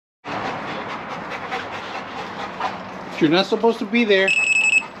You're not supposed to be there.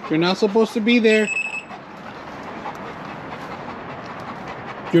 You're not supposed to be there.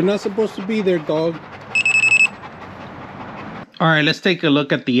 You're not supposed to be there, dog. All right, let's take a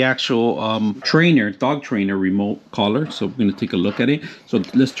look at the actual dog trainer remote collar. So we're gonna take a look at it. So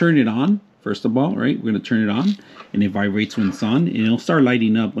let's turn it on. First of all, right, we're gonna turn it on, and it vibrates when it's on, and it'll start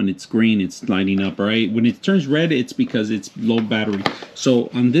lighting up when it's green. It's lighting up, all right? When it turns red, it's because it's low battery. So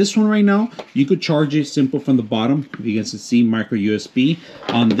on this one right now, you could charge it simple from the bottom. If you guys can see, micro USB.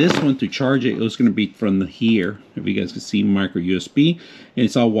 On this one, to charge it, it's gonna be from the here. If you guys can see, micro USB, and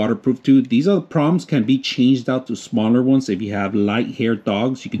it's all waterproof too. These other proms can be changed out to smaller ones. If you have light-haired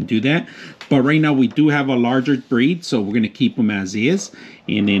dogs, you can do that. But right now, we do have a larger breed, so we're gonna keep them as is,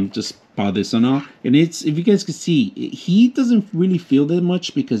 and then just power this on off. And it's, if you guys can see, he doesn't really feel that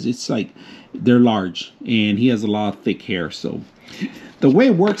much because it's like they're large and he has a lot of thick hair. So the way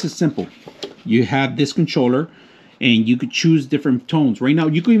it works is simple. You have this controller and you could choose different tones. Right now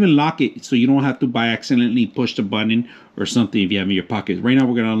you can even lock it so you don't have to by accidentally push the button or something if you have it in your pocket. Right now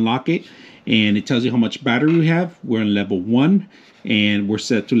we're going to unlock it and it tells you how much battery we have. We're on level 1 and we're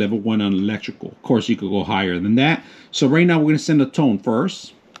set to level 1 on electrical. Of course you could go higher than that. So right now we're going to send a tone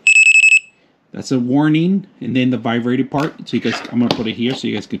first. That's a warning, and then the vibrated part. So you guys, I'm gonna put it here so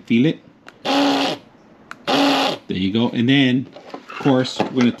you guys can feel it. There you go. And then, of course,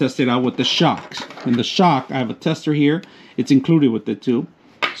 we're gonna test it out with the shocks. And the shock, I have a tester here. It's included with it too.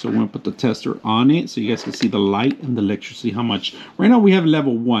 So we're gonna put the tester on it so you guys can see the light and the electricity, how much. Right now we have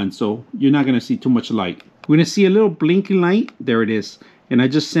level 1, so you're not gonna see too much light. We're gonna see a little blinking light. There it is. And I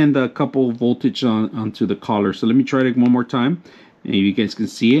just send a couple voltage onto the collar. So let me try it one more time. And you guys can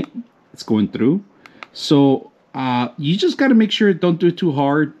see it. It's going through. So you just got to make sure don't do it too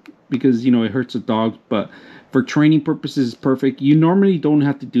hard because you know it hurts the dog, but for training purposes it's perfect. You normally don't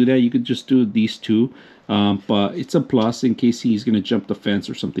have to do that. You could just do these two, but it's a plus in case he's going to jump the fence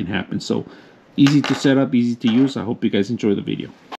or something happens. So easy to set up, easy to use. I hope you guys enjoy the video.